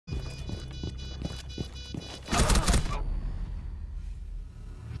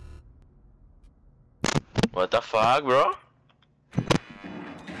What the fuck, bro?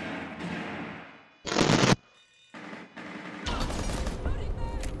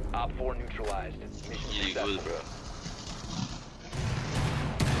 Op 4 neutralized. Mission You successful. good, bro.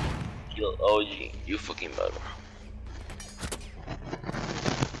 Kill OG. You fucking bad, bro.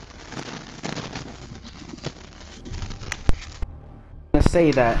 To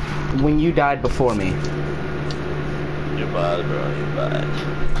say that when you died before me. You're bad, bro. You're bad.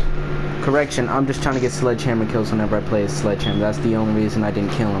 Correction, I'm just trying to get sledgehammer kills whenever I play a sledgehammer. That's the only reason I didn't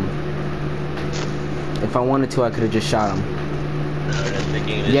kill him. If I wanted to, I could have just shot him.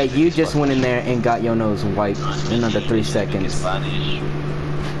 Yeah, you just went in there and got your nose wiped in under 3 seconds. Spanish.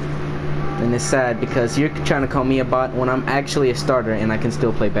 And it's sad because you're trying to call me a bot when I'm actually a starter and I can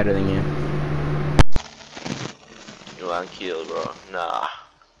still play better than you. You want kill, bro? Nah.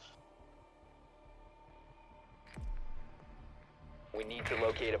 We need to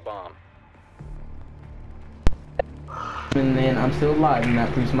locate a bomb. And then I'm still alive, and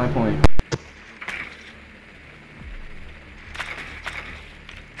that proves my point.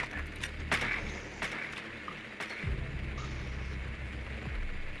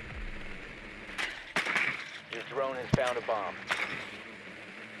 Your drone has found a bomb.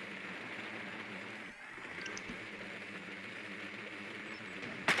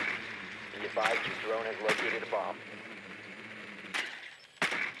 Be advised, your drone has located a bomb.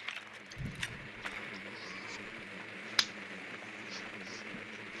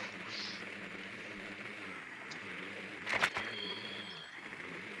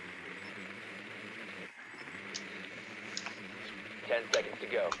 Ten seconds to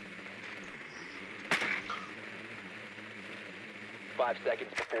go. 5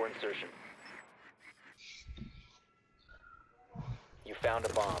 seconds before insertion. You found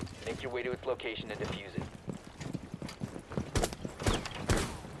a bomb. Make your way to its location and defuse it.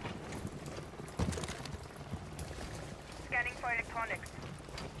 Scanning for electronics.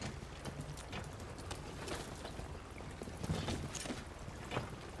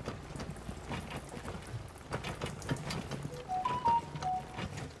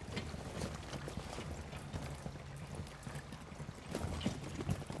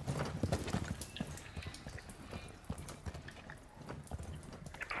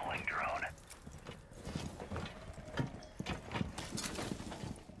 Deploying drone.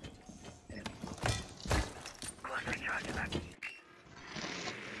 Cluster charge to that.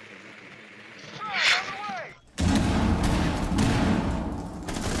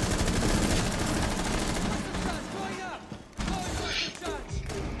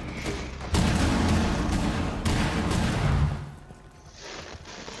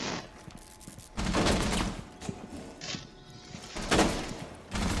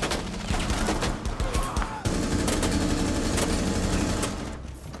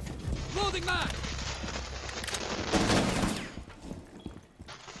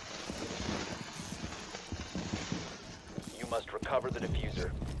 You must recover the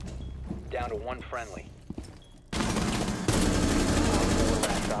diffuser. Down to one friendly.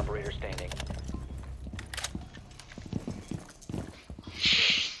 Last operator standing.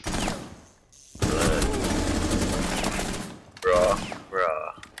 Bro.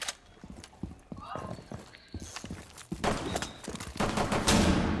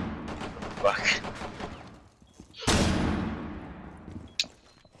 Fuck.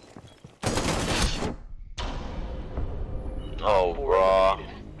 Oh, bro.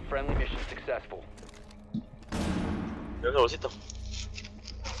 Friendly mission successful. Mira el bolsito.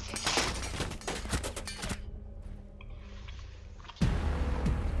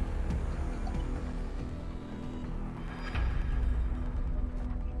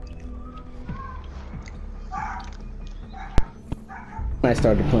 I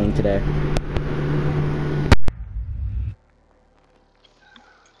started playing today.